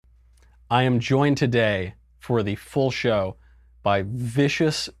I am joined today for the full show by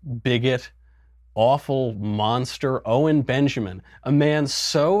vicious, bigot, awful monster Owen Benjamin, a man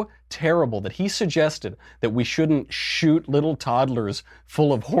so terrible that he suggested that we shouldn't shoot little toddlers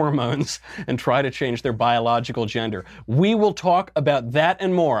full of hormones and try to change their biological gender. We will talk about that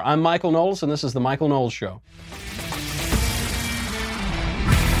and more. I'm Michael Knowles, and this is The Michael Knowles Show.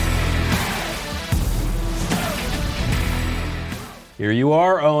 Here you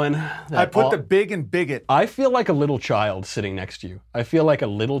are, Owen. I put the big in bigot. I feel like a little child sitting next to you. I feel like a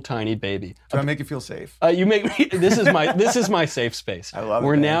little tiny baby. Do I make you feel safe? You make me. This is my safe space. I love it.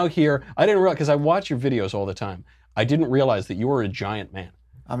 We're now here. I didn't realize, because I watch your videos all the time. I didn't realize that you were a giant man.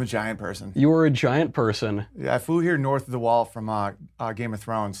 I'm a giant person. You are a giant person. Yeah, I flew here north of the wall from Game of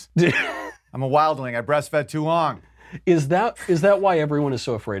Thrones. I'm a wildling. I breastfed too long. Is that why everyone is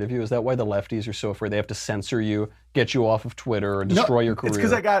so afraid of you? Is that why the lefties are so afraid? They have to censor you, get you off of Twitter, or destroy your career? It's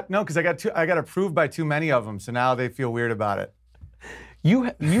because I got approved by too many of them, so now they feel weird about it.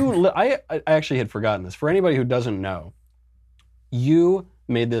 I actually had forgotten this. For anybody who doesn't know, you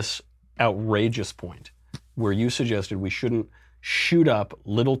made this outrageous point where you suggested we shouldn't shoot up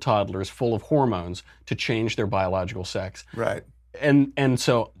little toddlers full of hormones to change their biological sex. Right. And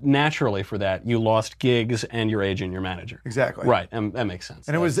so naturally for that, you lost gigs and your agent and your manager. Exactly. Right, and that makes sense.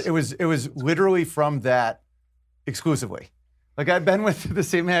 And it was literally from that exclusively. Like, I've been with the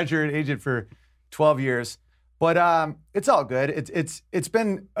same manager and agent for 12 years, but it's all good. It's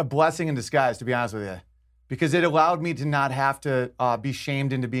been a blessing in disguise, to be honest with you, because it allowed me to not have to be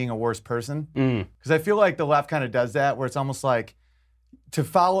shamed into being a worse person. Because I feel like the left kind of does that, where it's almost like,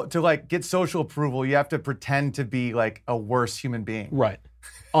 to get social approval, you have to pretend to be like a worse human being. Right.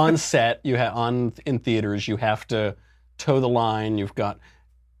 On set, in theaters, you have to toe the line.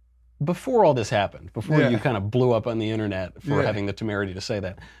 Before all this happened, before you kind of blew up on the internet for having the temerity to say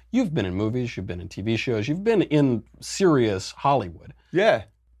that, you've been in movies, you've been in TV shows, you've been in serious Hollywood. Yeah.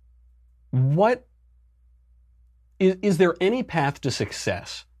 What is there any path to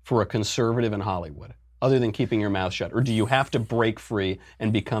success for a conservative in Hollywood, other than keeping your mouth shut? Or do you have to break free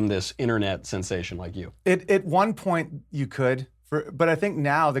and become this internet sensation like you? At one point you could, but I think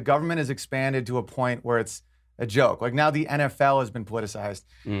now the government has expanded to a point where it's a joke. Like, now the NFL has been politicized.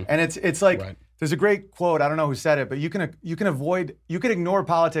 And it's like, right. There's a great quote, I don't know who said it, but you can ignore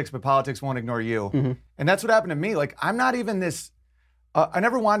politics, but politics won't ignore you. Mm-hmm. And that's what happened to me. Like, I'm not even this, I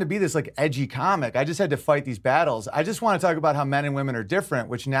never wanted to be this like edgy comic. I just had to fight these battles. I just want to talk about how men and women are different,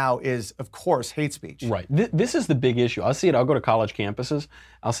 which now is, of course, hate speech. Right. This is the big issue. I'll see it. I'll go to college campuses.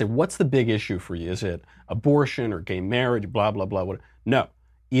 I'll say, what's the big issue for you? Is it abortion or gay marriage, blah, blah, blah? No.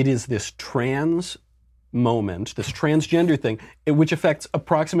 It is this trans moment, this transgender thing, which affects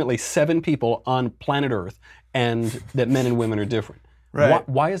approximately 7 people on planet Earth, and that men and women are different. Right.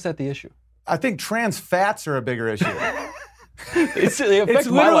 Why is that the issue? I think trans fats are a bigger issue. They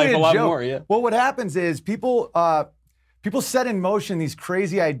affect my life a lot more, yeah. Well, what happens is people set in motion these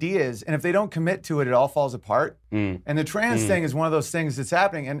crazy ideas, and if they don't commit to it, it all falls apart. And the trans thing is one of those things that's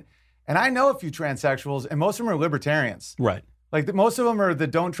happening. And I know a few transsexuals, and most of them are libertarians. Right. Like, most of them are the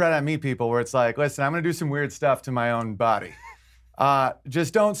don't tread on me people, where it's like, listen, I'm going to do some weird stuff to my own body.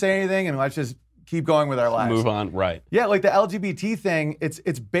 Just don't say anything, and let's just keep going with our lives. Move on, right. Yeah, like the LGBT thing, it's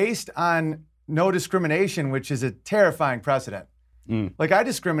based on no discrimination, which is a terrifying precedent. Like, I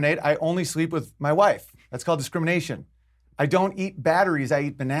discriminate. I only sleep with my wife. That's called discrimination. I don't eat batteries. I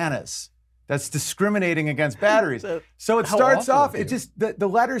eat bananas. That's discriminating against batteries. So it starts off, it just, the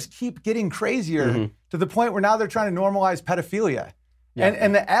letters keep getting crazier to the point where now they're trying to normalize pedophilia. Yeah.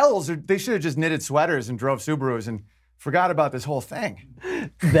 And the L's, they should have just knitted sweaters and drove Subarus and forgot about this whole thing.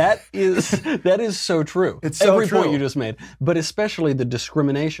 That is so true. It's so Every true. point you just made, but especially the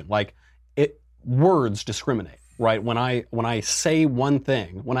discrimination. Like, words discriminate, right? When I say one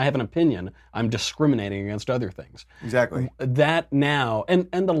thing, when I have an opinion, I'm discriminating against other things. Exactly. That now, and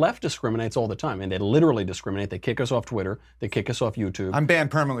the left discriminates all the time, and they literally discriminate. They kick us off Twitter. They kick us off YouTube. I'm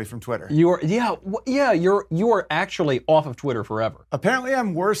banned permanently from Twitter. You are actually off of Twitter forever. Apparently,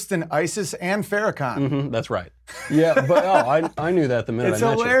 I'm worse than ISIS and Farrakhan. That's right. Yeah, but I knew that the minute it's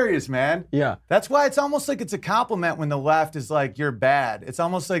I met you. It's hilarious, man. Yeah. That's why it's almost like it's a compliment when the left is like, you're bad. It's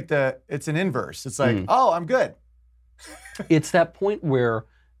almost like it's an inverse. It's like, oh, I'm good. It's that point where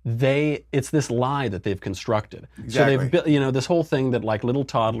it's this lie that they've constructed. Exactly. So they've built, this whole thing that like little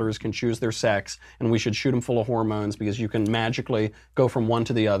toddlers can choose their sex and we should shoot them full of hormones because you can magically go from one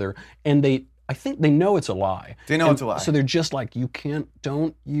to the other. And I think they know it's a lie. They know it's a lie. So they're just like,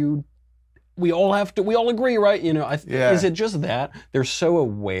 we all agree, right? Is it just that they're so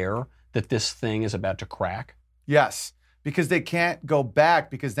aware that this thing is about to crack? Yes. because they can't go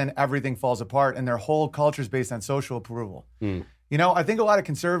back because then everything falls apart and their whole culture is based on social approval. You know, I think a lot of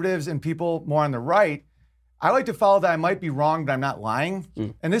conservatives and people more on the right, I like to follow that I might be wrong, but I'm not lying.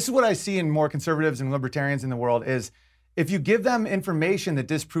 And this is what I see in more conservatives and libertarians in the world is if you give them information that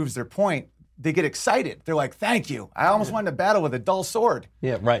disproves their point, they get excited. They're like, thank you. I almost wanted to battle with a dull sword.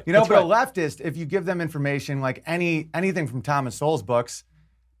 Yeah, right. You know, That's but right. a leftist, if you give them information like anything from Thomas Sowell's books,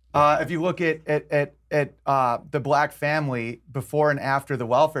 if you look at the black family before and after the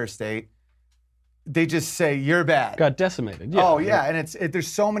welfare state, they just say, you're bad. Got decimated. Yeah. Oh, yeah. And there's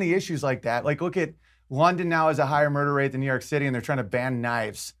so many issues like that. Like, look at London now has a higher murder rate than New York City, and they're trying to ban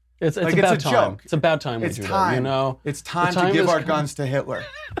knives. It's like, about it's a time. joke. It's about time we It's do time. that, you know? It's time, The time to give is our come. guns to Hitler.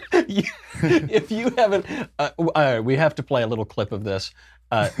 If you haven't, we have to play a little clip of this.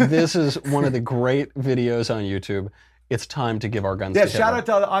 This is one of the great videos on YouTube. It's time to give our guns to Hitler. Shout out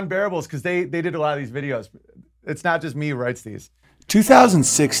to the Unbearables because they did a lot of these videos. It's not just me who writes these.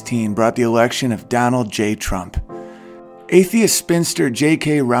 2016 brought the election of Donald J. Trump. Atheist spinster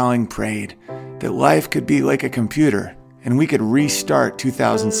J.K. Rowling prayed that life could be like a computer and we could restart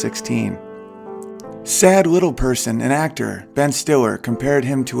 2016. Sad little person and actor Ben Stiller compared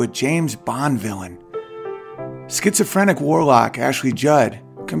him to a James Bond villain. Schizophrenic warlock Ashley Judd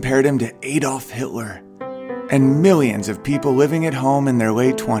compared him to Adolf Hitler. And millions of people living at home in their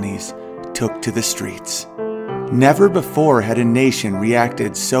late 20s took to the streets. Never before had a nation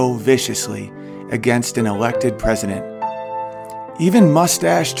reacted so viciously against an elected president. Even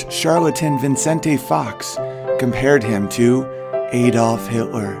mustached charlatan Vicente Fox compared him to Adolf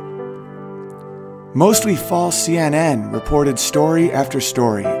Hitler. Mostly false CNN reported story after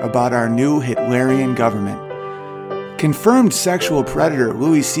story about our new Hitlerian government. Confirmed sexual predator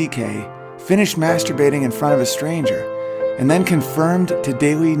Louis C.K. finished masturbating in front of a stranger, and then confirmed to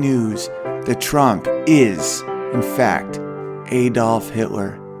Daily News that Trump is, in fact, Adolf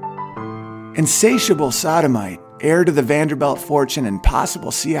Hitler. Insatiable sodomite, heir to the Vanderbilt fortune and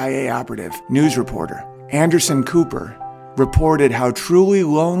possible CIA operative, news reporter Anderson Cooper reported how truly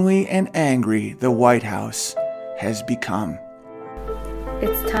lonely and angry the White House has become.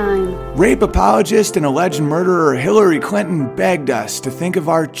 It's time. Rape apologist and alleged murderer Hillary Clinton begged us to think of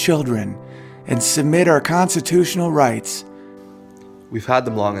our children and submit our constitutional rights. We've had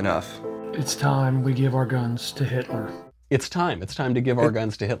them long enough. It's time we give our guns to Hitler. It's time. It's time to give our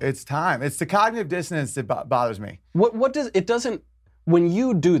guns to Hitler. It's time. It's the cognitive dissonance that bothers me. What does it doesn't when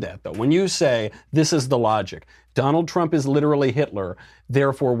you do that though, when you say this is the logic, Donald Trump is literally Hitler,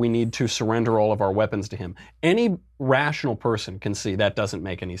 therefore we need to surrender all of our weapons to him. Any rational person can see that doesn't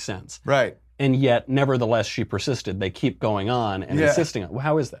make any sense. Right. And yet, nevertheless, she persisted. They keep going on and insisting on. Well,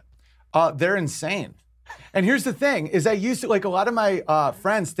 how is that? They're insane. And here's the thing, is I used to, like a lot of my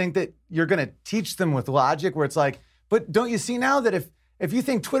friends think that you're going to teach them with logic where it's like, but don't you see now that if you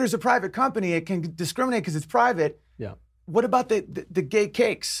think Twitter's a private company, it can discriminate because it's private. Yeah. What about the gay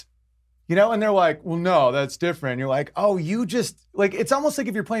cakes? You know, and they're like, well, no, that's different. You're like, oh, you just, like, it's almost like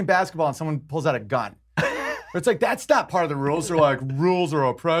if you're playing basketball and someone pulls out a gun. It's like, that's not part of the rules. They're like, rules are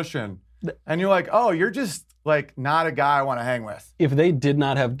oppression. And you're like, oh, you're just like not a guy I want to hang with. If they did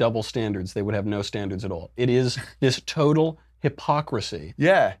not have double standards, they would have no standards at all. It is this total hypocrisy.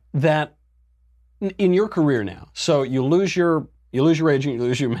 Yeah. That in your career now, so you lose your agent, you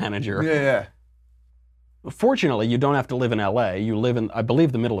lose your manager. Yeah. Fortunately, you don't have to live in LA. You live in, I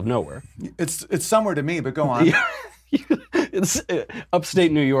believe, the middle of nowhere. It's somewhere to me, but go on. It's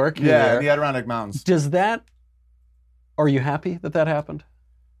upstate New York. Yeah, the Adirondack Mountains. Are you happy that happened?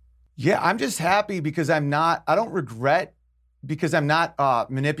 Yeah, I'm just happy because I don't regret because I'm not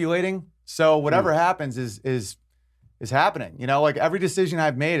manipulating. So whatever happens is happening. You know, like every decision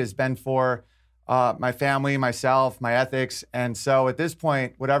I've made has been for my family, myself, my ethics. And so at this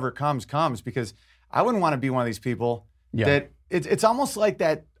point, whatever comes because I wouldn't want to be one of these people that it's almost like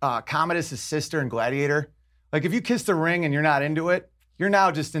that Commodus' sister in Gladiator. Like if you kiss the ring and you're not into it, you're now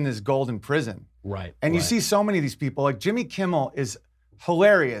just in this golden prison. Right. And you see so many of these people, like Jimmy Kimmel is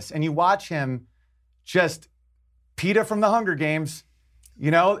hilarious. And you watch him just PETA from the Hunger Games.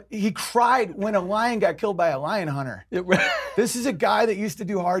 You know, he cried when a lion got killed by a lion hunter. This is a guy that used to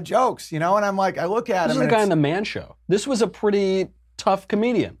do hard jokes, you know? And I'm like, I look at him. This is a guy on The Man Show. This was a pretty tough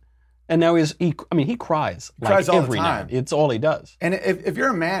comedian. And now he cries like cries all every the time. night. It's all he does. And if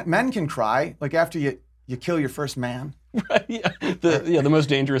you're a man, men can cry, like after you kill your first man. Right, yeah. The most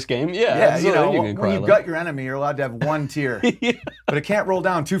dangerous game. Yeah, Yeah, you know, can cry when you gut your enemy, you're allowed to have one tear. But it can't roll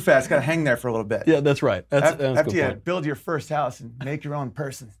down too fast. It's got to hang there for a little bit. Yeah, that's right. That's a after good you point. build your first house and make your own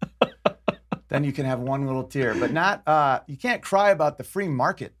person, then you can have one little tear. But not, you can't cry about the free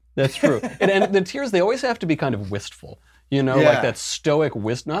market. That's true. And the tears, they always have to be kind of wistful. You know, Yeah. like that stoic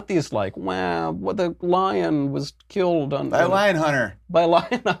wisdom. Not these like, wow, what the lion was killed on By a lion hunter. by a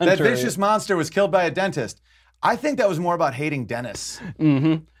lion hunter. That vicious monster was killed by a dentist. I think that was more about hating dentists.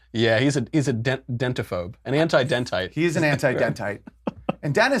 Mm-hmm. Yeah, he's a dentophobe, an anti-dentite. He is an anti-dentite.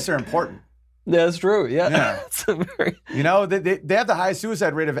 And dentists are important. That's true. Yeah. Yeah. It's a very, You know, they have the highest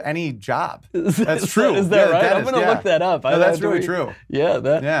suicide rate of any job. is That's that- true. Is that Yeah, right? I'm dentist, going to yeah. look that up. No, that's really true. Yeah.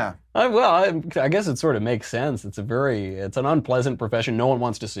 That. Yeah. I guess it sort of makes sense. It's an unpleasant profession. No one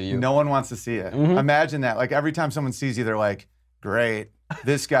wants to see you. No one wants to see it. Mhm. Imagine that. Like every time someone sees you, they're like, great,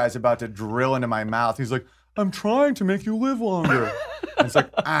 this guy's about to drill into my mouth. He's like, I'm trying to make you live longer. And it's like,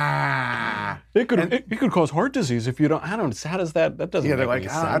 It could cause heart disease if you don't. How does that doesn't Yeah, they're make like, any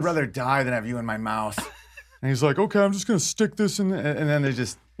sense. I'd rather die than have you in my mouth. And he's like, okay, I'm just going to stick this in. And then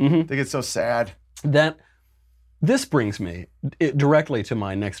Mm-hmm. they get so sad. This brings me directly to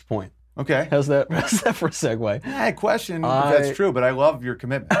my next point. Okay. How's that for a segue? I question if that's true, but I love your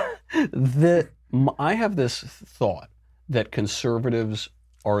commitment. I have this thought that conservatives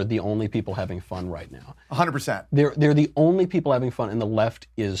are the only people having fun right now. 100%. They're the only people having fun, and the left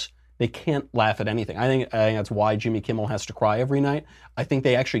they can't laugh at anything. I think that's why Jimmy Kimmel has to cry every night. I think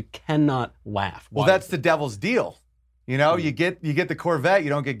they actually cannot laugh. Well, Why? that's the devil's deal. You know, you get the Corvette, you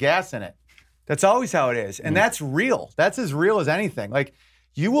don't get gas in it. That's always how it is. And that's real. That's as real as anything. Like,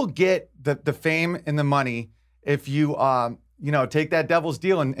 you will get the fame and the money if you take that devil's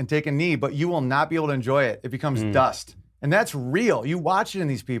deal and take a knee, but you will not be able to enjoy it. It becomes dust. And that's real. You watch it in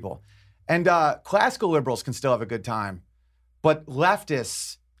these people. And classical liberals can still have a good time. But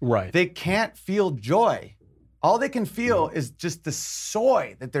leftists, right. they can't feel joy. All they can feel is just the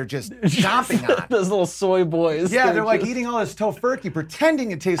soy that they're just chomping on. Those little soy boys. Yeah, they're like eating all this tofurkey, pretending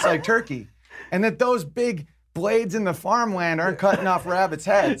it tastes like turkey. And that those big blades in the farmland aren't cutting off rabbits'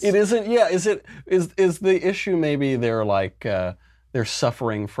 heads. It isn't. Yeah. Is the issue maybe they're like they're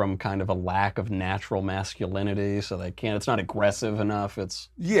suffering from kind of a lack of natural masculinity, so they can't. It's not aggressive enough.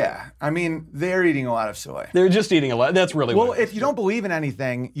 Yeah, I mean, they're eating a lot of soy. They're just eating a lot. That's really Well, what it if is. you don't believe in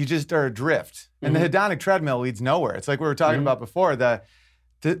anything, you just are adrift. And the hedonic treadmill leads nowhere. It's like we were talking about before.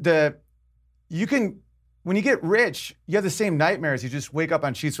 You can, when you get rich, you have the same nightmares. You just wake up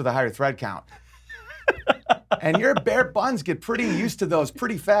on sheets with a higher thread count. And your bare buns get pretty used to those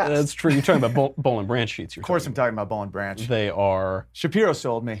pretty fast. That's true. You're talking about Boll and Branch sheets. Of course I'm talking about Boll and Branch. They are. Shapiro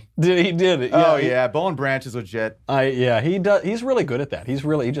sold me. He did. Oh, yeah. Boll and Branch is legit. He does. He's really good at that. He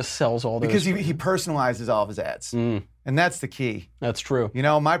just sells all those. Because he personalizes all of his ads. And that's the key. That's true. You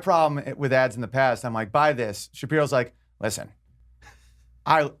know, my problem with ads in the past, I'm like, buy this. Shapiro's like, listen,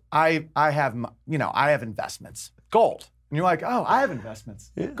 I have investments. Gold. And you're like, oh, I have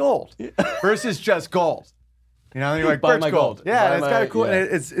investments. Yeah. Gold. Yeah. Versus just gold. You know, and you're like, buy Birch my gold. Yeah, it's kind of cool. Yeah.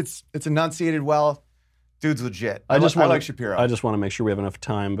 And it's enunciated well. Dude's legit. I like Shapiro. I just want to make sure we have enough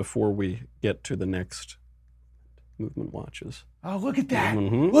time before we get to the next movement watches. Oh, look at that.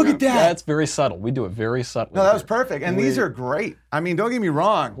 Mm-hmm. Look at that. That's very subtle. We do it very subtly. No, that was perfect. And these are great. I mean, don't get me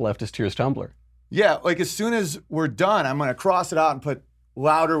wrong. Leftist Tears Tumblr. Yeah, like as soon as we're done, I'm going to cross it out and put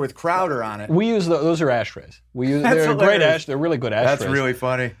Louder with Crowder on it. We use those are ashtrays. They're great ashtrays. They're really good ashtrays. That's really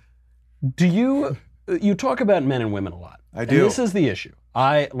funny. Do you talk about men and women a lot? I do. And this is the issue.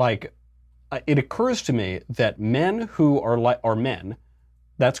 It occurs to me that men who are men,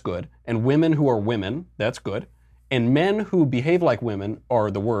 that's good, and women who are women, that's good, and men who behave like women are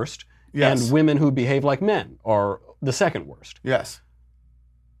the worst, Yes. and women who behave like men are the second worst. Yes.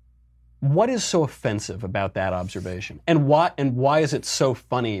 What is so offensive about that observation? And why is it so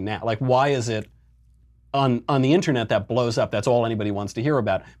funny now? Like, why is it on the internet that blows up? That's all anybody wants to hear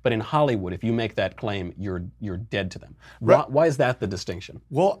about. But in Hollywood, if you make that claim, you're dead to them. Right. Why is that the distinction?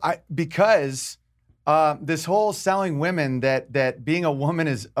 Well, because this whole selling women that being a woman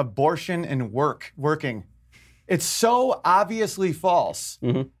is abortion and working, it's so obviously false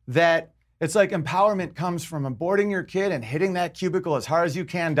that it's like empowerment comes from aborting your kid and hitting that cubicle as hard as you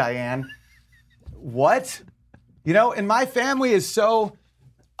can, Diane. What? You know, and my family is so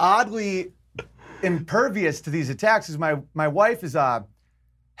oddly impervious to these attacks because my wife is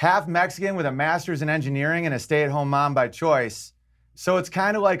half Mexican with a master's in engineering and a stay-at-home mom by choice. So it's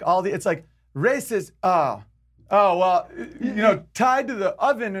kind of like it's like racist. Well, you know, tied to the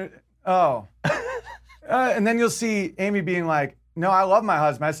oven. And then you'll see Amy being like, no, I love my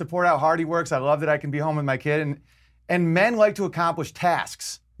husband. I support how hard he works. I love that I can be home with my kid. And men like to accomplish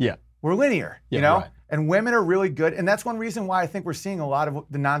tasks. Yeah. We're linear, Yeah, you know? right. And women are really good. And that's one reason why I think we're seeing a lot of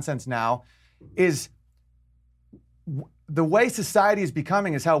the nonsense now is the way society is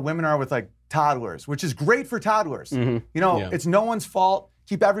becoming is how women are with like toddlers, which is great for toddlers. Mm-hmm. You know, Yeah. it's no one's fault.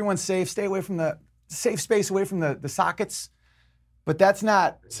 Keep everyone safe. Stay away from the safe space away from the sockets. But that's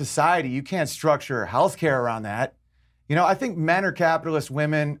not society. You can't structure healthcare around that. You know, I think men are capitalists,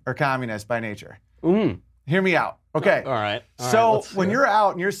 women are communists by nature. Hear me out. Okay. All right. So when you're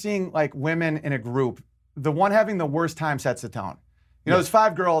out and you're seeing like women in a group, the one having the worst time sets the tone. You know, there's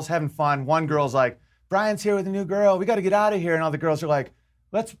 5 girls having fun. One girl's like, Brian's here with a new girl. We got to get out of here. And all the girls are like,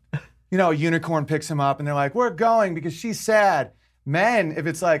 let's, you know, a unicorn picks him up and they're like, we're going because she's sad. Men, if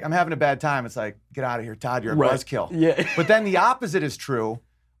it's like, I'm having a bad time, it's like, get out of here, Todd, you're a buzzkill. Yeah. But then the opposite is true,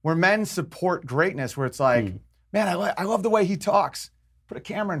 where men support greatness, where it's like, man, I love the way he talks. Put a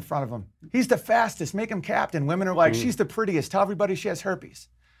camera in front of him. He's the fastest, make him captain. Women are like, she's the prettiest, tell everybody she has herpes.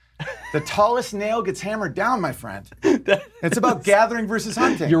 The tallest nail gets hammered down, my friend. It's about gathering versus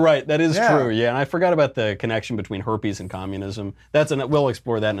hunting. You're right. That is true. Yeah, and I forgot about the connection between herpes and communism. We'll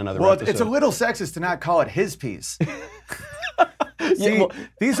explore that in another episode. Well, it's a little sexist to not call it his piece. See,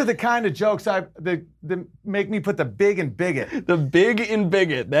 these are the kind of jokes that make me put the big in bigot. The big in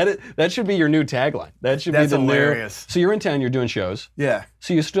bigot. That should be your new tagline. That should be the hilarious. So you're in town. You're doing shows. Yeah.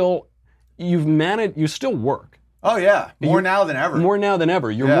 So you still work. Oh yeah, more now than ever. More now than ever.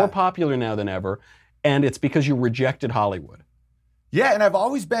 You're more popular now than ever, and it's because you rejected Hollywood. Yeah, and I've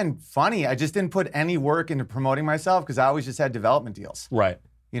always been funny. I just didn't put any work into promoting myself because I always just had development deals. Right.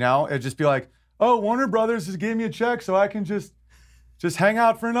 You know, it'd just be like, oh, Warner Brothers just gave me a check so I can just hang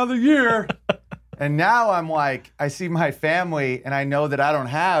out for another year. And now I'm like, I see my family and I know that I don't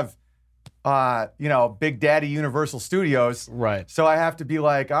have, Big Daddy Universal Studios. Right. So I have to be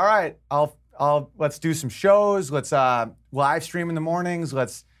like, all right, let's do some shows. Let's live stream in the mornings.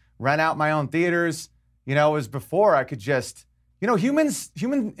 Let's rent out my own theaters. You know, as before I could just,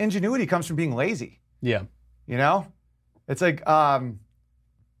 human ingenuity comes from being lazy. Yeah. You know, it's like,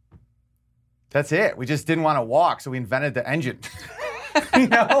 that's it. We just didn't want to walk, so we invented the engine.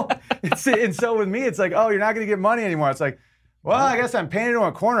 And so with me, it's like, oh, you're not going to get money anymore. It's like, well, I guess I'm painted in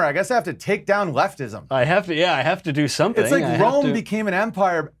a corner. I guess I have to take down leftism. I have to do something. It's like Rome became an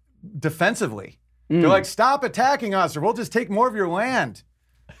empire defensively. They're like, stop attacking us or we'll just take more of your land.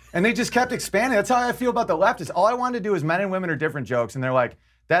 And they just kept expanding. That's how I feel about the leftists. All I wanted to do is men and women are different jokes. And they're like,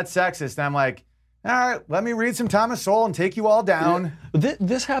 that's sexist. And I'm like, all right, let me read some Thomas Sowell and take you all down.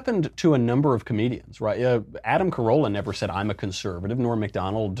 This happened to a number of comedians, right? Adam Carolla never said, I'm a conservative. Norm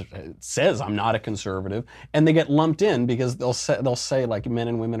Macdonald says, I'm not a conservative. And they get lumped in because they'll say like, men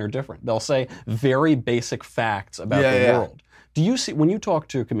and women are different. They'll say very basic facts about the world. Do you see, when you talk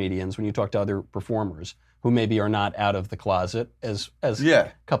to comedians, when you talk to other performers who maybe are not out of the closet, as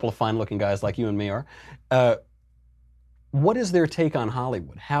a couple of fine-looking guys like you and me are, what is their take on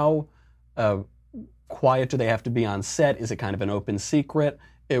Hollywood? How quiet do they have to be on set? Is it kind of an open secret?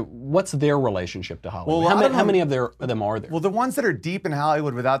 What's their relationship to Hollywood? Well, how many of them are there? Well, the ones that are deep in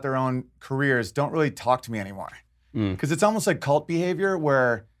Hollywood without their own careers don't really talk to me anymore. Because it's almost like cult behavior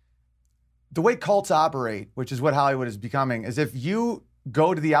where the way cults operate, which is what Hollywood is becoming, is if you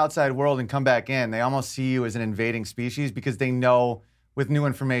go to the outside world and come back in, they almost see you as an invading species because they know with new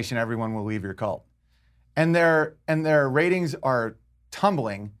information everyone will leave your cult. And their ratings are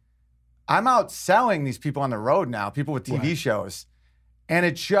tumbling. I'm out selling these people on the road now, people with TV shows, and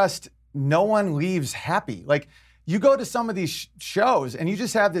it just, no one leaves happy. Like, you go to some of these shows and you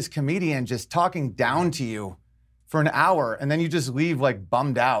just have this comedian just talking down to you for an hour, and then you just leave like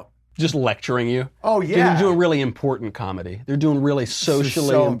bummed out. Just lecturing you? Oh, yeah. They're doing really important comedy. They're doing really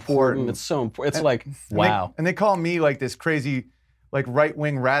socially important. It's so important. It's like, wow. And they call me like this crazy, like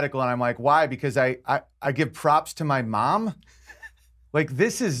right-wing radical, and I'm like, why? Because I give props to my mom. Like,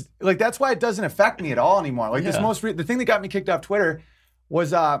 this is, like, that's why it doesn't affect me at all anymore. Like, the thing that got me kicked off Twitter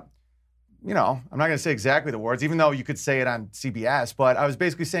was, I'm not going to say exactly the words, even though you could say it on CBS, but I was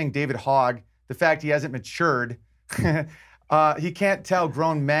basically saying David Hogg, the fact he hasn't matured, he can't tell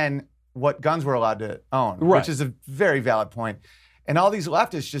grown men what guns we're allowed to own, which is a very valid point. And all these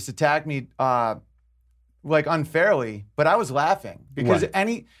leftists just attacked me, like unfairly, but I was laughing because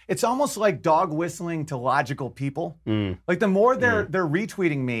it's almost like dog whistling to logical people. Like the more they're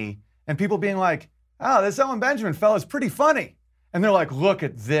retweeting me and people being like, oh, this Owen Benjamin fella's pretty funny. And they're like, look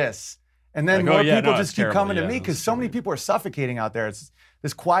at this. And then more people just keep coming to me because so many people are suffocating out there. It's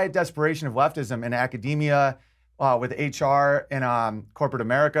this quiet desperation of leftism in academia, with HR and corporate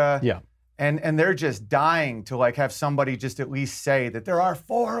America. Yeah. And they're just dying to like have somebody just at least say that there are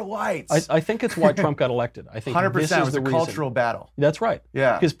 4 lights. I think it's why Trump got elected. I think 100% this it is was the a reason. cultural battle. That's right.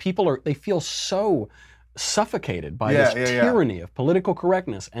 Yeah. Because people they feel so suffocated by this tyranny of political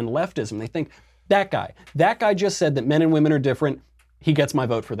correctness and leftism. They think, that guy just said that men and women are different. He gets my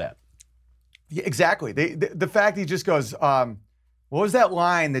vote for that. Yeah, exactly. The fact he just goes, What was that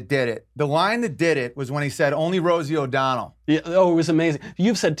line that did it? The line that did it was when he said, only Rosie O'Donnell. Yeah, oh, it was amazing.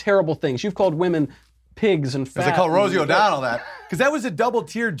 You've said terrible things. You've called women pigs and fat. Because I call Rosie O'Donnell that. Because that was a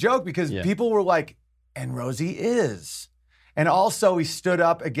double-tiered joke because Yeah. people were like, and Rosie is. And also he stood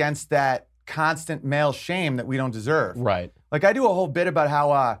up against that constant male shame that we don't deserve. Right. Like I do a whole bit about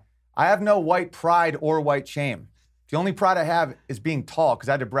how I have no white pride or white shame. The only pride I have is being tall because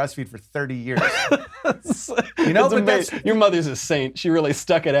I had to breastfeed for 30 years. You know, It's but that's, amazing. Your mother's a saint. She really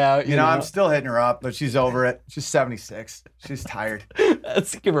stuck it out. you know, I'm still hitting her up, but she's over it. She's 76. She's tired.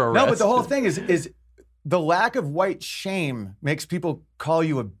 Let's give her a rest. No, but the whole thing is the lack of white shame makes people call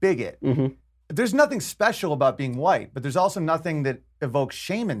you a bigot. Mhm. There's nothing special about being white, but there's also nothing that evokes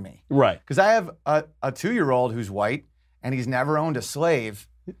shame in me. Right. Because I have a 2-year-old who's white, and he's never owned a slave.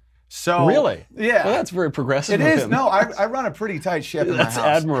 So Really? Yeah. Well, that's very progressive It of is. him. No, I run a pretty tight ship in my That's house.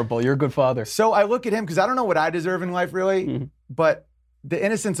 admirable. You're a good father. So I look at him because I don't know what I deserve in life really, Mhm. but the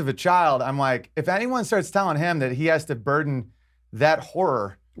innocence of a child, I'm like, if anyone starts telling him that he has to burden that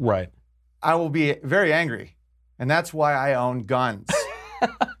horror, Right. I will be very angry. And that's why I own guns.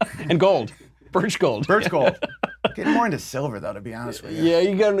 And gold. Birch gold. Birch gold. Getting more into silver though, to be honest with you. Yeah,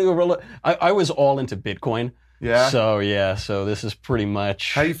 you got to. I was all into Bitcoin. Yeah? So this is pretty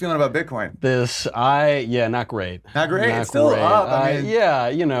much How are you feeling about Bitcoin? this. Not great. Not great. It's still up. I mean, Yeah,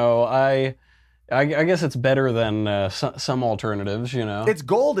 I guess it's better than some alternatives. it's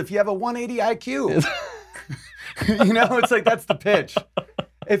gold if you have a 180 IQ. It's like that's the pitch.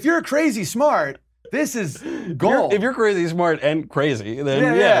 If you're crazy smart, this is gold. If you're crazy smart and crazy,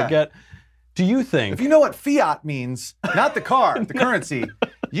 then Yeah. Do you think? If you know what fiat means, not the car, the currency,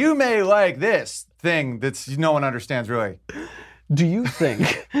 you may like this thing that's no one understands really. Do you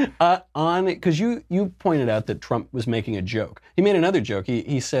think because you pointed out that Trump was making a joke. He made another joke.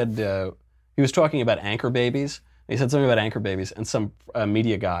 He said he was talking about anchor babies. He said something about anchor babies, and some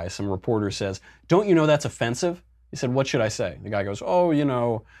media guy, some reporter says, "Don't you know that's offensive?" He said, "What should I say?" The guy goes,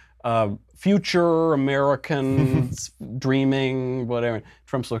 future Americans dreaming, whatever.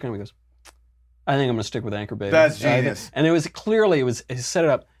 Trump's looking at him and goes, I think I'm going to stick with anchor babies. That's genius. And he set it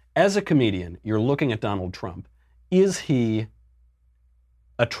up as a comedian. You're looking at Donald Trump. Is he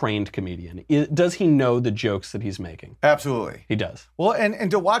a trained comedian? Does he know the jokes that he's making? Absolutely. He does. Well, and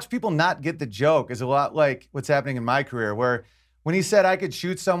to watch people not get the joke is a lot like what's happening in my career, where when he said I could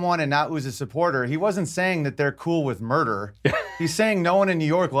shoot someone and not lose a supporter, he wasn't saying that they're cool with murder. He's saying no one in New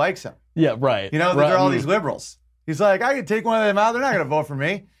York likes him. Yeah, right. That right. they're all these liberals. He's like, I could take one of them out. They're not going to vote for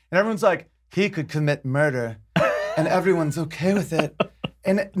me. And everyone's like, he could commit murder and everyone's okay with it.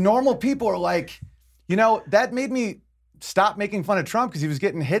 And normal people are like, that made me stop making fun of Trump because he was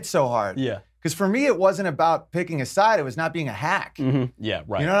getting hit so hard. Yeah. Because for me, it wasn't about picking a side. It was not being a hack. Mm-hmm. Yeah,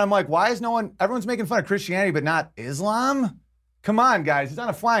 right. And I'm like, why is everyone's making fun of Christianity, but not Islam? Come on, guys. He's on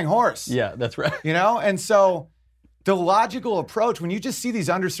a flying horse. Yeah, that's right. And so the logical approach, when you just see these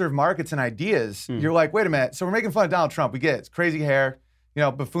underserved markets and ideas, you're like, wait a minute. So we're making fun of Donald Trump. We get it. It's crazy hair,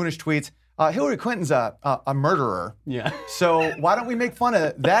 buffoonish tweets. Hillary Clinton's a murderer. Yeah. So why don't we make fun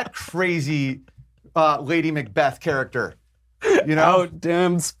of that crazy Lady Macbeth character? Out,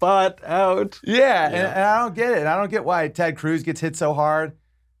 damn spot, out. Yeah, and I don't get it. I don't get why Ted Cruz gets hit so hard.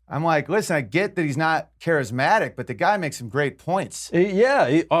 I'm like, listen, I get that he's not charismatic, but the guy makes some great points.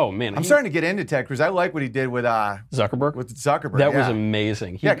 Yeah. Oh, man. I'm starting to get into Ted Cruz. I like what he did with Zuckerberg? With Zuckerberg. That was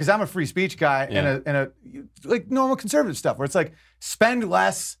amazing. Yeah, because I'm a free speech guy and a like normal conservative stuff where it's like spend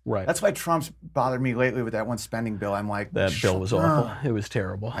less. Right. That's why Trump's bothered me lately with that one spending bill. I'm like, that bill was awful. It was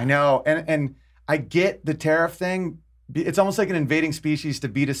terrible. I know. And I get the tariff thing. It's almost like an invading species to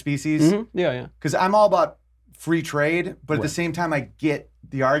beat a species. Mm-hmm. Yeah. Because I'm all about free trade, but at the same time, I get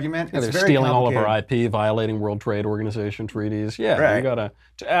the argument. Yeah, it's they're very stealing all of complicated. our IP, violating World Trade Organization treaties. Yeah, Right. you gotta.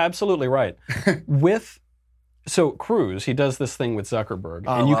 Absolutely right. So Cruz, he does this thing with Zuckerberg,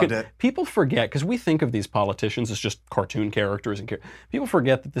 Oh, and you loved it. people forget because we think of these politicians as just cartoon characters, and people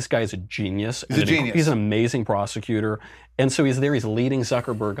forget that this guy is a genius. He's a genius. He's an amazing prosecutor, and so he's there. He's leading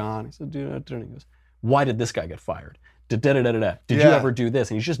Zuckerberg on. He said, "Dude," he goes, "Why did this guy get fired? Did you ever do this?"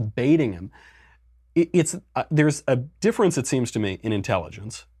 And he's just baiting him. There's a difference, it seems to me, in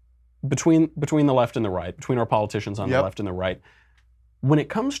intelligence between the left and the right, between our politicians on the left and the right. When it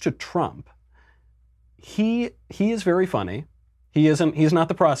comes to Trump, he is very funny. He's not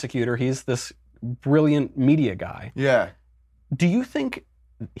the prosecutor. He's this brilliant media guy. Yeah. Do you think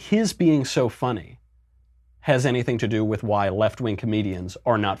his being so funny has anything to do with why left-wing comedians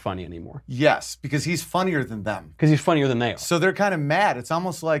are not funny anymore? Yes, because he's funnier than them. Because he's funnier than they are. So they're kind of mad. It's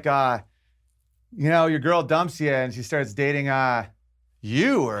almost like, your girl dumps you and she starts dating,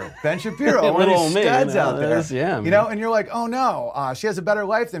 you or Ben Shapiro, one of Little these me, studs out there. yeah, you know, and you're like, oh no, she has a better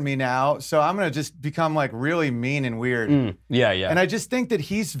life than me now, so I'm gonna just become like really mean and weird. Yeah. And I just think that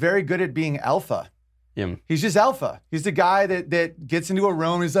he's very good at being alpha. Yeah. He's just alpha. He's the guy that gets into a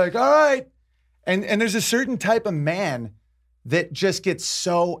room. He's like, all right, and there's a certain type of man that just gets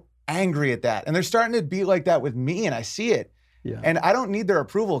so angry at that, and they're starting to be like that with me, and I see it. Yeah. And I don't need their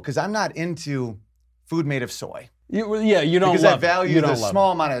approval because I'm not into food made of soy. You don't Because love I value it. the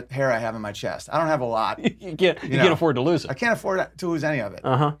small amount of hair I have in my chest. I don't have a lot. You can't afford to lose it. I can't afford to lose any of it.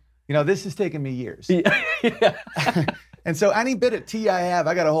 Uh-huh. You know, this has taken me years. Yeah. And so any bit of tea I have,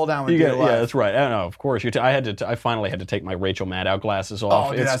 I got to hold on with dear life. Yeah, that's right. I know, of course. I finally had to take my Rachel Maddow glasses off.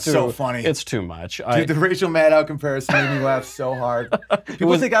 Oh, dude, that's so funny. It's too much. Dude, the Rachel Maddow comparison made me laugh so hard.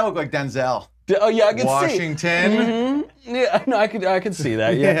 People think I look like Denzel. Oh yeah, I can Washington. see. Mm-hmm. Yeah, no, I could see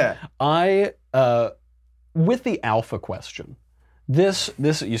that. Yeah. I with the alpha question. This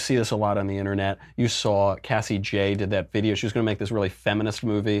you see this a lot on the internet. You saw Cassie J did that video. She was going to make this really feminist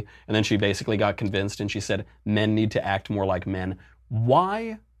movie, and then she basically got convinced, and she said men need to act more like men.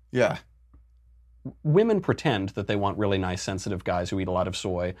 Why? Yeah. Women pretend that they want really nice, sensitive guys who eat a lot of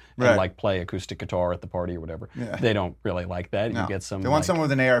soy and like play acoustic guitar at the party or whatever. Yeah. They don't really like that. No. You get some. They want someone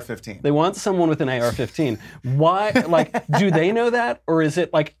with an AR-15. They want someone with an AR-15. Why? Like, do they know that, or is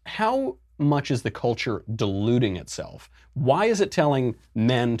it like how much is the culture diluting itself? Why is it telling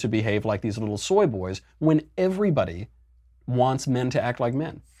men to behave like these little soy boys when everybody wants men to act like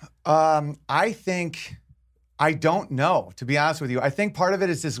men? I don't know, to be honest with you. I think part of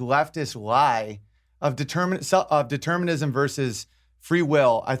it is this leftist lie of determinism versus free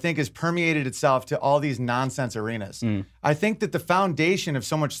will, I think has permeated itself to all these nonsense arenas. I think that the foundation of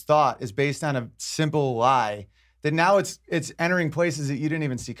so much thought is based on a simple lie that now it's entering places that you didn't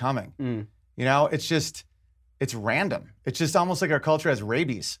even see coming. You know, it's random. It's just almost like our culture has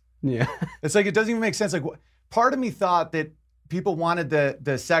rabies. Yeah. It's like, it doesn't even make sense. Like, part of me thought that people wanted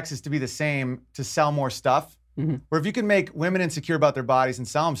the sexes to be the same to sell more stuff. Where if you can make women insecure about their bodies and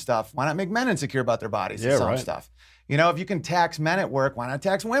sell them stuff, why not make men insecure about their bodies and sell them stuff? You know, if you can tax men at work, why not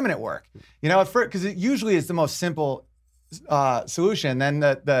tax women at work? You know, because it usually is the most simple solution. Then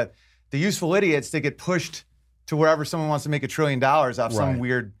the useful idiots, they get pushed to wherever someone wants to make $1 trillion off some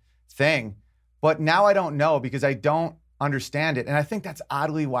weird thing. But now I don't know because I don't understand it. And I think that's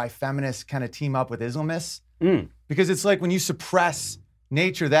oddly why feminists kind of team up with Islamists. Because it's like when you suppress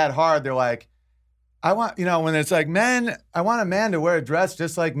nature that hard, they're like, I want, you know, when it's like, I want a man to wear a dress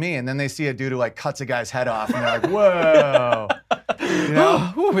just like me. And then they see a dude who like cuts a guy's head off and they're like, whoa. You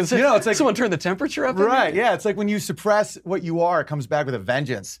know? It's like someone turned the temperature up. Right, yeah. It's like when you suppress what you are, it comes back with a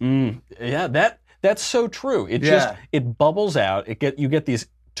vengeance. Yeah, that's so true. It bubbles out. You get these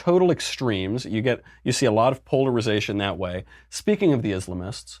total extremes. You see a lot of polarization that way. Speaking of the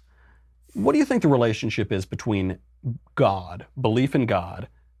Islamists, what do you think the relationship is between God, belief in God,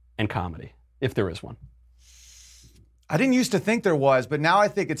 and comedy, if there is one? I didn't used to think there was, but now I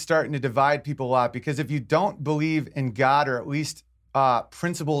think it's starting to divide people a lot, because if you don't believe in God, or at least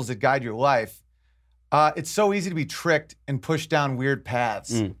principles that guide your life, it's so easy to be tricked and pushed down weird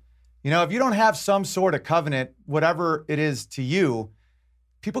paths. You know, if you don't have some sort of covenant, whatever it is to you,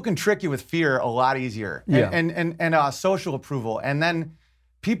 people can trick you with fear a lot easier and social approval. And then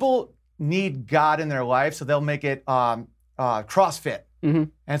people need God in their life, so they'll make it CrossFit.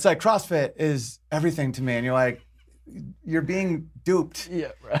 And it's like, CrossFit is everything to me. And you're like, you're being duped.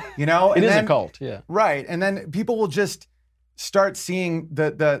 Yeah, right. You know? It is a cult, yeah. Right. And then people will just start seeing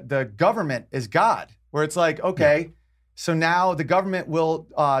the government as God, where it's like, okay, so now the government will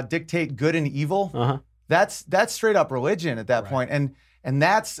dictate good and evil. That's straight up religion at that point. And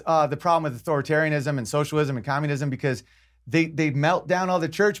that's the problem with authoritarianism and socialism and communism, because they melt down all the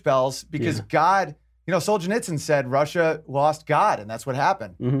church bells, because God, you know, Solzhenitsyn said Russia lost God, and that's what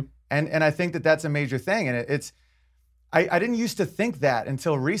happened. And I think that that's a major thing. And I didn't used to think that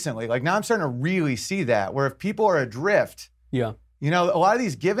until recently. Like, now I'm starting to really see that, where if people are adrift, you know, a lot of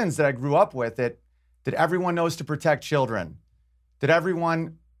these givens that I grew up with, that everyone knows to protect children, that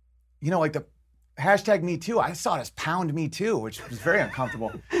everyone, you know, like the hashtag Me Too, I saw it as pound Me Too, which was very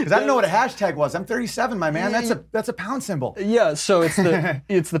uncomfortable, because I didn't know what a hashtag was. I'm 37, my man. That's a pound symbol. Yeah, so it's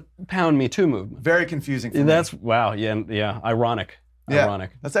the pound Me Too movement. Very confusing for me. Wow, yeah, ironic.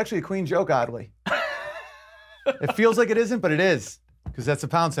 Ironic. That's actually a clean joke, oddly. It feels like it isn't, but it is, because that's a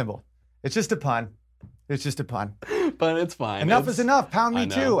pound symbol. It's just a pun. It's just a pun. But it's fine. Enough is enough. Pound Me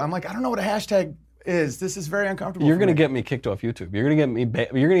Too. I'm like, I don't know what a hashtag is. This is very uncomfortable. You're going to get me kicked off YouTube. You're going to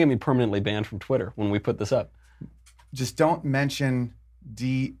get me permanently banned from Twitter when we put this up. Just don't mention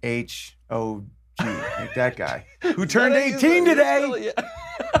DHOG. like that guy who turned 18 today.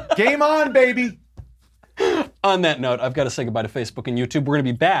 Game on, baby. On that note, I've got to say goodbye to Facebook and YouTube. We're going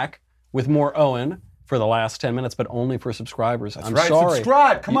to be back with more Owen for the last 10 minutes, but only for subscribers. That's I'm right. sorry.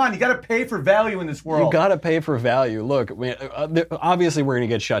 Subscribe. Come on. You got to pay for value in this world. You got to pay for value. Look, obviously we're going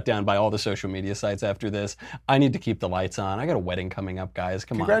to get shut down by all the social media sites after this. I need to keep the lights on. I got a wedding coming up, guys.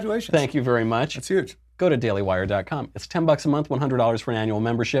 Come on. Congratulations. Thank you very much. That's huge. Go to dailywire.com. It's $10 a month, $100 for an annual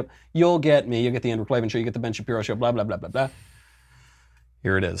membership. You'll get me. You'll get the Andrew Klavan Show. You get the Ben Shapiro Show, blah, blah, blah, blah, blah.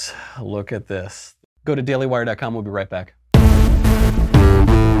 Here it is. Look at this. Go to dailywire.com. We'll be right back.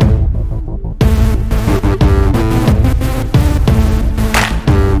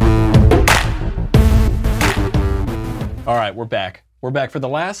 All right, we're back. We're back for the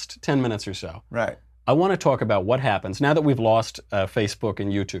last 10 minutes or so. Right. I want to talk about what happens now that we've lost Facebook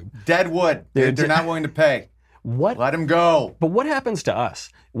and YouTube. Dead wood. They're not willing to pay. What? Let them go. But what happens to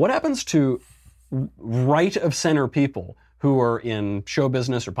us? What happens to right of center people who are in show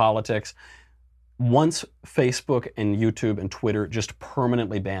business or politics once Facebook and YouTube and Twitter just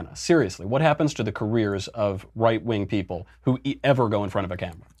permanently ban us? Seriously, what happens to the careers of right-wing people who ever go in front of a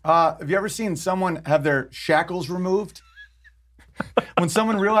camera? Have you ever seen someone have their shackles removed? When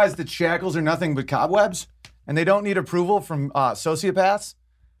someone realized that shackles are nothing but cobwebs and they don't need approval from sociopaths,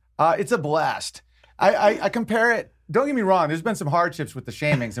 it's a blast. I compare it, don't get me wrong, there's been some hardships with the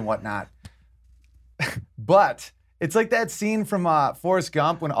shamings and whatnot, but it's like that scene from Forrest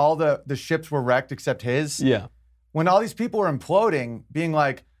Gump when all the ships were wrecked except his. Yeah. When all these people were imploding, being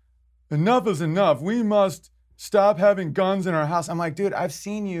like, enough is enough, we must stop having guns in our house. I'm like, dude, I've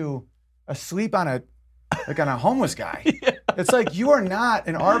seen you asleep on a homeless guy. Yeah. It's like, you are not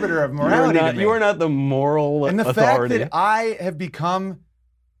an arbiter of morality. You are not the moral and the authority. fact that I have become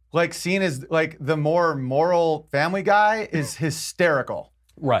like seen as like the more moral family guy is hysterical.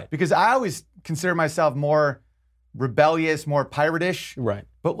 Right. Because I always consider myself more rebellious, more pirate-ish. Right.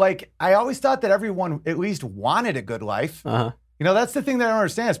 But like, I always thought that everyone at least wanted a good life. Uh-huh. You know, that's the thing that I don't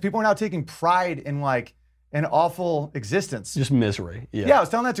understand is people are now taking pride in like an awful existence. Just misery. Yeah. Yeah, I was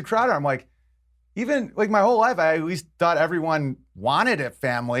telling that to Crowder. I'm like, even like my whole life, I at least thought everyone wanted a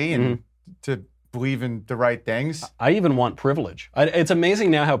family and to believe in the right things. I even want privilege. It's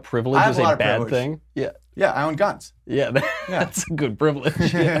amazing now how privilege is a bad thing. Yeah. Yeah, I own guns. Yeah, that's a good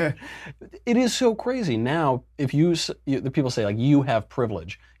privilege. Yeah. It is so crazy now. If the people say like you have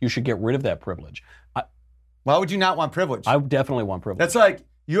privilege, you should get rid of that privilege. Why would you not want privilege? I definitely want privilege. That's like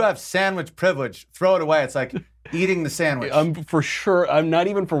you have sandwich privilege. Throw it away. It's like eating the sandwich. For sure. I'm not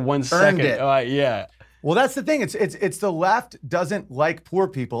even for 1 second. Earned it. Yeah. Well, that's the thing. It's the left doesn't like poor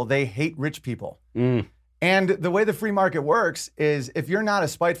people. They hate rich people. Mm. And the way the free market works is if you're not a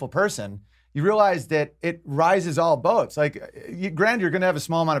spiteful person, you realize that it rises all boats. Like, granted, you're going to have a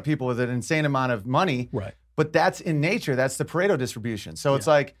small amount of people with an insane amount of money. Right. But that's in nature. That's the Pareto distribution. So it's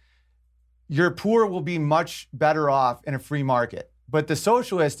like your poor will be much better off in a free market. But the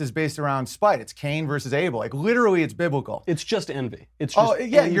socialist is based around spite. It's Cain versus Abel. Like literally, it's biblical. It's just envy. It's just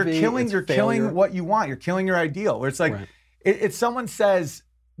envy, you're killing what you want. You're killing your ideal. Where it's like, if someone says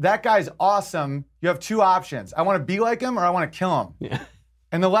that guy's awesome, you have two options. I want to be like him, or I want to kill him. Yeah.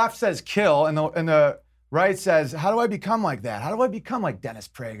 And the left says kill, and the right says, how do I become like that? How do I become like Dennis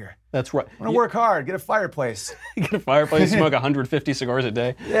Prager? That's right. I want to work hard, get a fireplace. Get a fireplace, smoke 150 cigars a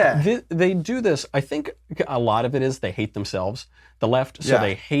day. Yeah. They do this. I think a lot of it is they hate themselves, the left. So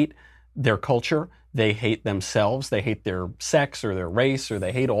they hate their culture. They hate themselves. They hate their sex or their race, or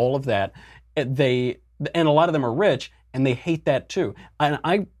they hate all of that. And a lot of them are rich, and they hate that too.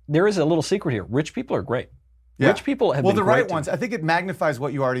 And there is a little secret here. Rich people are great. Yeah. Rich people have been the great right ones. I think it magnifies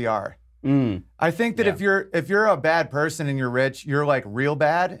what you already are. Mm. I think that if you're a bad person and you're rich, you're like real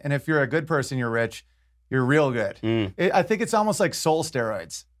bad, and if you're a good person, you're rich, you're real good. Mm. I think it's almost like soul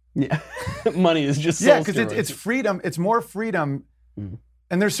steroids. Yeah, money is just soul because steroids. it's freedom. It's more freedom, Mm.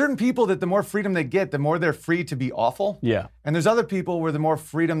 and there's certain people that the more freedom they get, the more they're free to be awful. Yeah, and there's other people where the more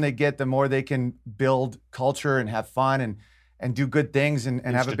freedom they get, the more they can build culture and have fun and do good things and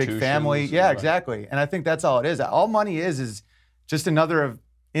have a big family. Yeah, exactly. And I think that's all it is. All money is just another of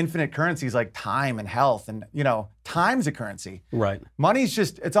infinite currencies like time and health, and time's a currency. Right. Money's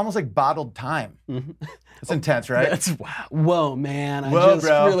it's almost like bottled time. Mm-hmm. It's intense, right? That's wow. Whoa, man. Whoa, I just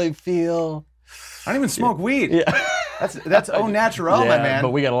bro. really feel. I don't even smoke weed. Yeah. That's au natural, my man. But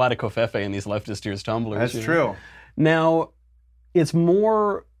we got a lot of covfefe in these leftist ears tumblers. That's true. Now, it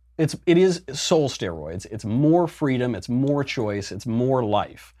is soul steroids. It's more freedom. It's more choice. It's more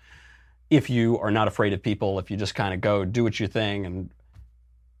life. If you are not afraid of people, if you just kind of go do what you thing, and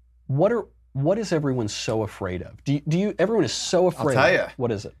what is everyone so afraid of? Everyone is so afraid. I'll tell you.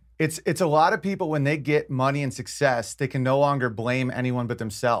 What is it? it's a lot of people when they get money and success, they can no longer blame anyone but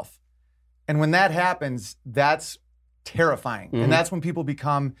themselves. And when that happens, that's terrifying. Mm-hmm. And that's when people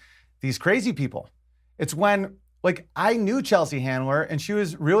become these crazy people. It's when, like, I knew Chelsea Handler and she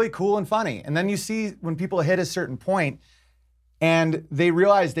was really cool and funny. And then you see when people hit a certain point and they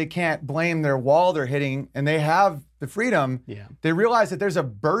realize they can't blame their wall they're hitting and they have the freedom, they realize that there's a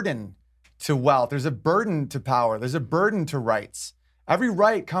burden to wealth. There's a burden to power. There's a burden to rights. Every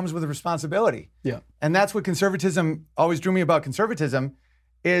right comes with a responsibility. Yeah. And that's what conservatism always drew me about conservatism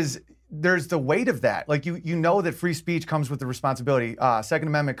is there's the weight of that. Like you know that free speech comes with the responsibility. Second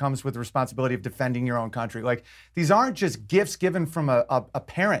Amendment comes with the responsibility of defending your own country. Like these aren't just gifts given from a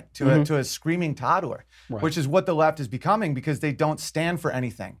parent to a screaming toddler, which is what the left is becoming because they don't stand for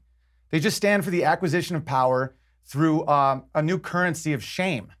anything. They just stand for the acquisition of power through a new currency of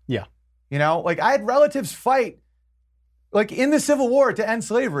shame. Yeah. You know, like I had relatives fight like in the Civil War to end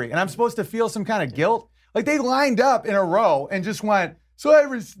slavery and I'm supposed to feel some kind of guilt. Like they lined up in a row and just went,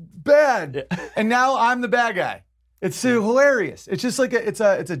 slavery's bad, and now I'm the bad guy. It's hilarious. It's just like it's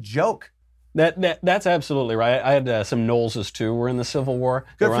a joke. That's absolutely right. I had some Knowleses too. Were in the Civil War.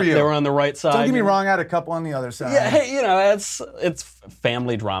 Good for you. They were on the right side. Don't get me wrong. I had a couple on the other side. Yeah, hey, you know, it's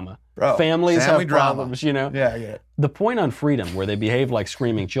family drama. Bro, Families family have drama. problems. You know. Yeah, yeah. The point on freedom, where they behave like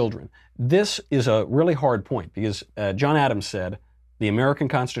screaming children. This is a really hard point because John Adams said. The American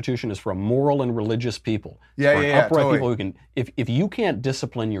Constitution is for a moral and religious people. Yeah, for upright totally. people who can. If you can't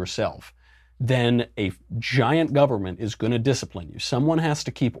discipline yourself, then a giant government is going to discipline you. Someone has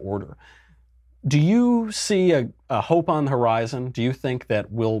to keep order. Do you see a hope on the horizon? Do you think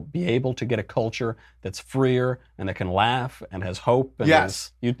that we'll be able to get a culture that's freer and that can laugh and has hope? And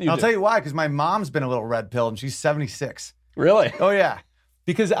yes. I'll do. tell you why, because my mom's been a little red pilled and she's 76. Really? Oh, yeah.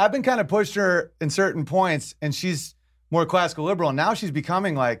 Because I've been kind of pushed her in certain points and she's more classical liberal. And now she's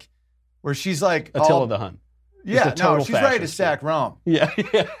becoming like, where she's like. Attila the Hun. Yeah, no, she's ready to sack Rome. Yeah,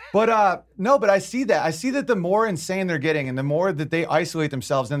 yeah. But no, but I see that. I see that the more insane they're getting and the more that they isolate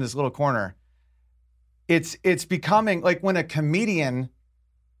themselves in this little corner, it's becoming like when a comedian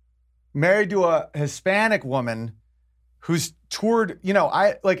married to a Hispanic woman who's toured, you know,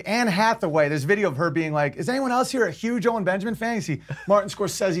 like Anne Hathaway, there's video of her being like, is anyone else here a huge Owen Benjamin fan? You see Martin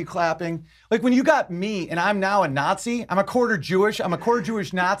Scorsese clapping. Like when you got me and I'm now a Nazi, I'm a quarter Jewish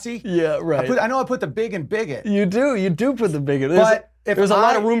Nazi. Yeah, right. I know I put the big in bigot. You do put the bigot. But there's a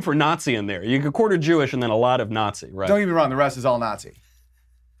lot of room for Nazi in there. You could quarter Jewish and then a lot of Nazi, right? Don't get me wrong, the rest is all Nazi.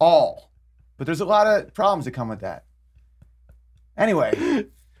 All. But there's a lot of problems that come with that. Anyway,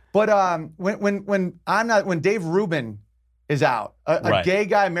 but when Dave Rubin is out, a gay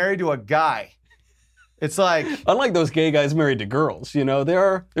guy married to a guy, it's like unlike those gay guys married to girls, you know,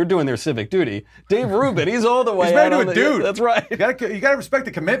 they're doing their civic duty. Dave Rubin, he's all the way. He's married to a dude. That's right. You gotta respect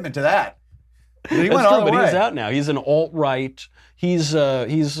the commitment to that. He went That's all true, the but way. he's out now. He's an alt-right. He's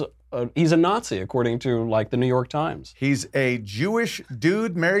a Nazi, according to like the New York Times. He's a Jewish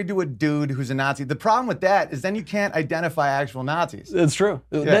dude married to a dude who's a Nazi. The problem with that is then you can't identify actual Nazis. It's true.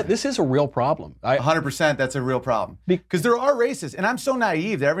 Yeah. This is a real problem. 100%, that's a real problem. Because there are racists, and I'm so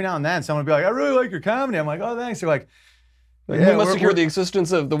naive that every now and then someone will be like, I really like your comedy. I'm like, oh, thanks. They're like, we must secure the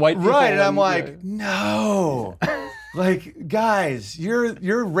existence of the white people. Right, and I'm like, no. Like, guys,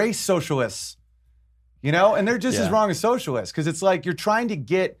 you're race socialists. You know? And they're just as wrong as socialists. Because it's like you're trying to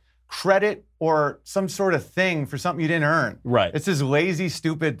get credit or some sort of thing for something you didn't earn. Right. It's this lazy,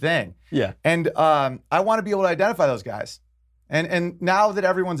 stupid thing. Yeah. And I want to be able to identify those guys. And now that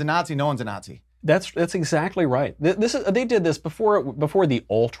everyone's a Nazi, no one's a Nazi. That's exactly right. They did this before the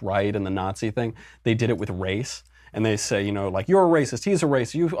alt-right and the Nazi thing. They did it with race. And they say, you know, like, you're a racist, he's a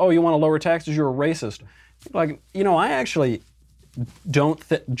racist. You want to lower taxes, you're a racist. Like, you know, I actually don't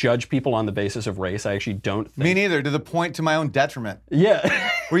judge people on the basis of race. I actually don't think. Me neither, to the point to my own detriment. Yeah.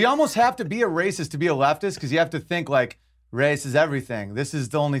 Where you almost have to be a racist to be a leftist because you have to think like, race is everything. This is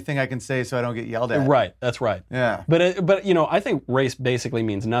the only thing I can say so I don't get yelled at. Right, that's right. Yeah. But you know, I think race basically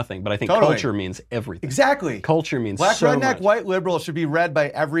means nothing, but I think culture means everything. Exactly. Culture means Black, so redneck, much. white, liberal should be read by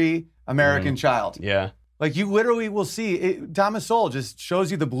every American child. Yeah. Like you literally will see, Thomas Sowell just shows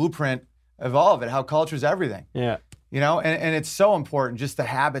you the blueprint of all of it, how culture is everything. Yeah. You know, and it's so important, just the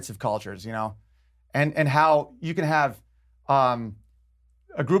habits of cultures, you know, and how you can have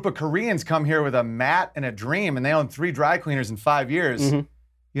a group of Koreans come here with a mat and a dream, and they own 3 dry cleaners in 5 years. Mm-hmm.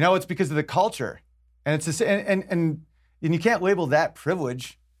 You know, it's because of the culture, and it's just, and you can't label that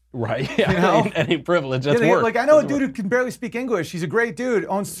privilege. Right. Yeah. You know? Any privilege. That's work. Like I know a dude who can barely speak English. He's a great dude.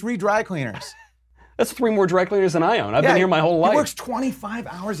 Owns 3 dry cleaners. That's 3 more dry cleaners than I own. I've been here my whole life. He works 25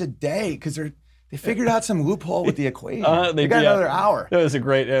 hours a day because They figured out some loophole with the equation. They got another hour. It was a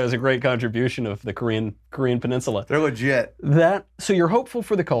great contribution of the Korean Peninsula. They're legit. So you're hopeful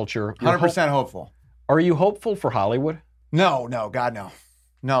for the culture. 100% hopeful. Are you hopeful for Hollywood? No, God, no.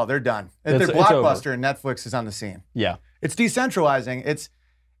 No, they're done. They're It's Blockbuster and Netflix is on the scene. Yeah. It's decentralizing.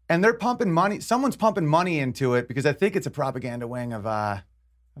 And they're pumping money. Someone's pumping money into it because I think it's a propaganda wing of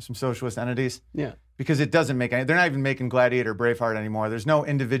some socialist entities. Yeah. Because it doesn't make any. They're not even making Gladiator, Braveheart anymore. There's no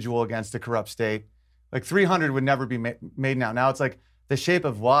individual against a corrupt state. Like 300 would never be made now. Now it's like The Shape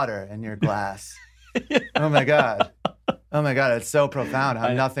of Water in your glass. Oh my God. Oh my God, it's so profound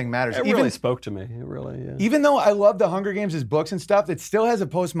how nothing matters. It really spoke to me. It really, yeah. Even though I love the Hunger Games as books and stuff, it still has a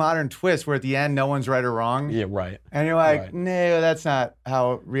postmodern twist where at the end, no one's right or wrong. Yeah, right. And you're like, no, that's not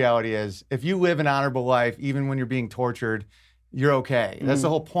how reality is. If you live an honorable life, even when you're being tortured, you're okay. That's the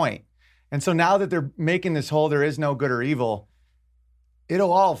whole point. And so now that they're making this whole there is no good or evil,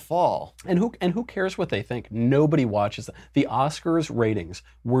 it'll all fall. And who cares what they think? Nobody watches them. The Oscars ratings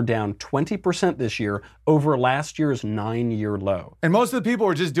were down 20% this year over last year's 9-year low. And most of the people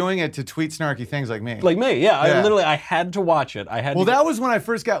were just doing it to tweet snarky things like me. Like me, yeah. I had to watch it. That was when I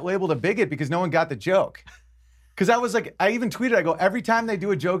first got labeled a bigot because no one got the joke. Because I was like, I even tweeted, I go, every time they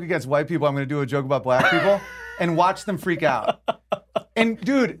do a joke against white people, I'm going to do a joke about black people and watch them freak out. And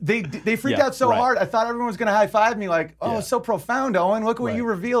dude, they freaked out so hard. I thought everyone was going to high five me like, oh, it's so profound, Owen. Look at what you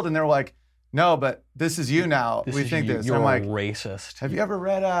revealed. And they're like, no, but this is you now. We think this. You're I'm like, racist. have you ever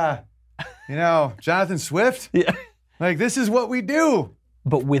read, Jonathan Swift? Yeah. Like, this is what we do.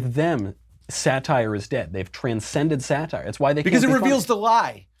 But with them, satire is dead. They've transcended satire. It's why they because can't it reveals the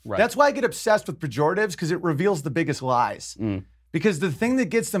lie. Right. That's why I get obsessed with pejoratives because it reveals the biggest lies. Because the thing that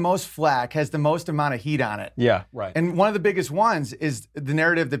gets the most flack has the most amount of heat on it. Yeah, right. And one of the biggest ones is the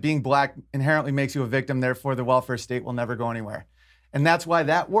narrative that being black inherently makes you a victim, therefore the welfare state will never go anywhere. And that's why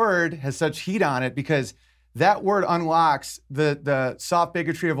that word has such heat on it because that word unlocks the soft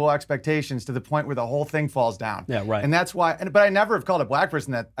bigotry of low expectations to the point where the whole thing falls down. Yeah, right. And that's why, but I never have called a black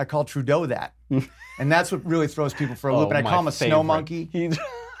person that. I called Trudeau that. And that's what really throws people for a loop. And I call him a snow monkey.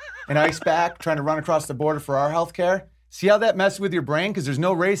 An ice pack trying to run across the border for our health care. See how that messes with your brain? Because there's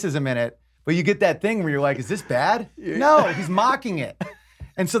no racism in it. But you get that thing where you're like, is this bad? No, he's mocking it.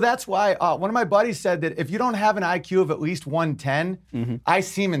 And so that's why one of my buddies said that if you don't have an IQ of at least 110, I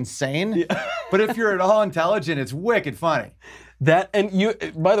seem insane. Yeah. But if you're at all intelligent, it's wicked funny. And you,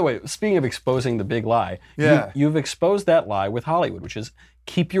 by the way, speaking of exposing the big lie, you've exposed that lie with Hollywood, which is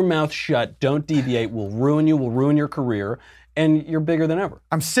keep your mouth shut, don't deviate, we'll ruin you, we'll ruin your career. And you're bigger than ever.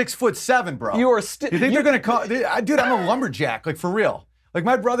 I'm 6'7", bro. You are still. You think they're gonna call? Dude, I'm a lumberjack, like for real. Like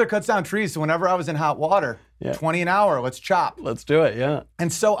my brother cuts down trees, so whenever I was in hot water, 20 an hour, let's chop. Let's do it, yeah.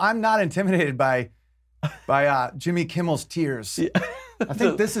 And so I'm not intimidated by Jimmy Kimmel's tears. Yeah. I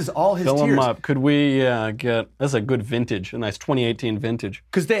think this is all his tears. Fill them up. Could we get? That's a good vintage, a nice 2018 vintage.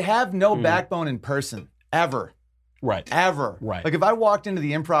 Because they have no backbone in person ever. Right. Ever. Right. Like if I walked into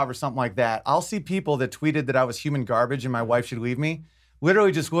the Improv or something like that, I'll see people that tweeted that I was human garbage and my wife should leave me,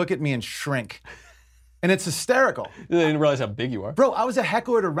 literally just look at me and shrink. And it's hysterical. They didn't realize how big you are. Bro, I was a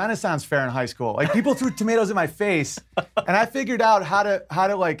heckler at a Renaissance fair in high school. Like people threw tomatoes in my face and I figured out how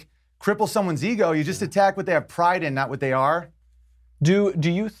to like cripple someone's ego. You just attack what they have pride in, not what they are. Do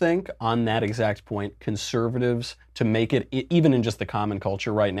you think on that exact point, conservatives, to make it, even in just the common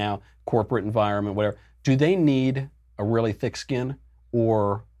culture right now, corporate environment, whatever, do they need a really thick skin,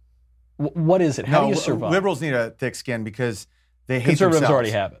 or what is it? How do you survive? Liberals need a thick skin because they hate Conservatives themselves.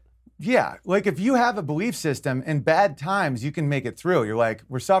 already have it. Yeah, like if you have a belief system, in bad times, you can make it through. You're like,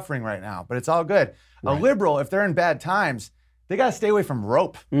 we're suffering right now, but it's all good. Right. A liberal, if they're in bad times, they got to stay away from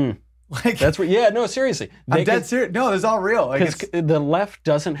rope. Like that's what. Yeah, no, seriously. I'm dead serious. No, this is all real. Because the left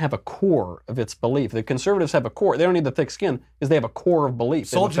doesn't have a core of its belief. The conservatives have a core. They don't need the thick skin because they have a core of belief.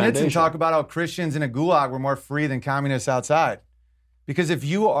 Solzhenitsyn talk about how Christians in a gulag were more free than communists outside. Because if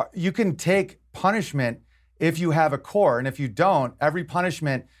you can take punishment if you have a core, and if you don't, every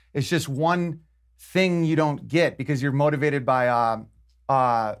punishment is just one thing you don't get because you're motivated by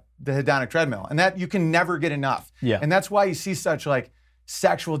the hedonic treadmill, and that you can never get enough. Yeah, and that's why you see such like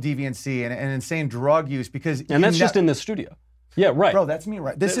sexual deviancy and insane drug use because and that's just in this studio. Yeah, right. Bro, that's me,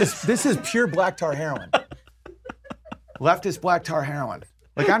 right? This is pure black tar heroin. Leftist black tar heroin.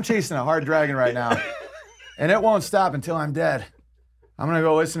 Like I'm chasing a hard dragon right now, and it won't stop until I'm dead. I'm gonna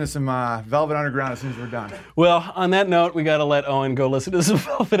go listen to some Velvet Underground as soon as we're done. Well, on that note, we gotta let Owen go listen to some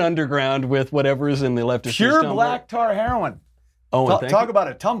Velvet Underground with whatever's in the leftist. Pure black tar heroin. Owen, talk about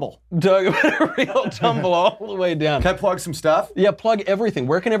a tumble. Talk about a real tumble all the way down. Can I plug some stuff? Yeah, plug everything.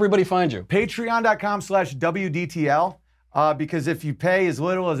 Where can everybody find you? Patreon.com/WDTL. because if you pay as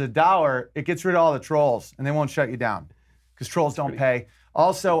little as $1, it gets rid of all the trolls, and they won't shut you down because trolls don't pay.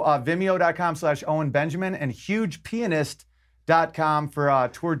 Also, Vimeo.com/Owen Benjamin and HugePianist.com for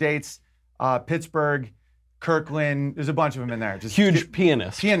tour dates, Pittsburgh, Kirkland. There's a bunch of them in there. Just Huge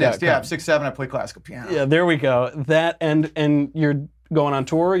Pianist. Pianist, yeah. I'm 6'7". I play classical piano. Yeah, there we go. That and you're going on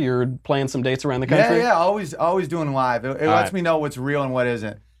tour. You're playing some dates around the country. Yeah. Always doing live. It lets me know what's real and what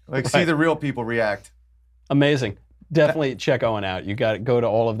isn't. Like see the real people react. Amazing. Definitely check Owen out. You got to go to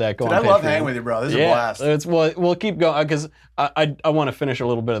all of that. Go on I Patreon. love hanging with you, bro. This is a blast. We'll keep going because I want to finish a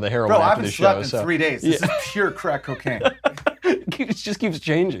little bit of the heroin Bro, I after haven't the slept show. in 3 days. This is pure crack cocaine. It just keeps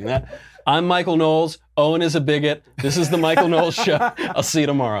changing. I'm Michael Knowles. Owen is a bigot. This is the Michael Knowles Show. I'll see you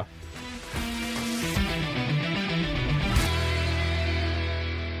tomorrow.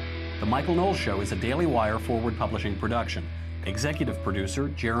 The Michael Knowles Show is a Daily Wire forward publishing production. Executive producer,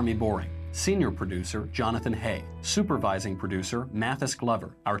 Jeremy Boring. Senior producer, Jonathan Hay. Supervising producer, Mathis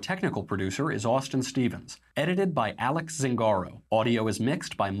Glover. Our technical producer is Austin Stevens. Edited by Alex Zingaro. Audio is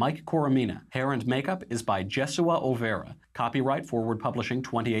mixed by Mike Coromina. Hair and makeup is by Jesua Overa. Copyright Forward Publishing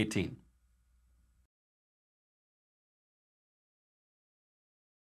 2018.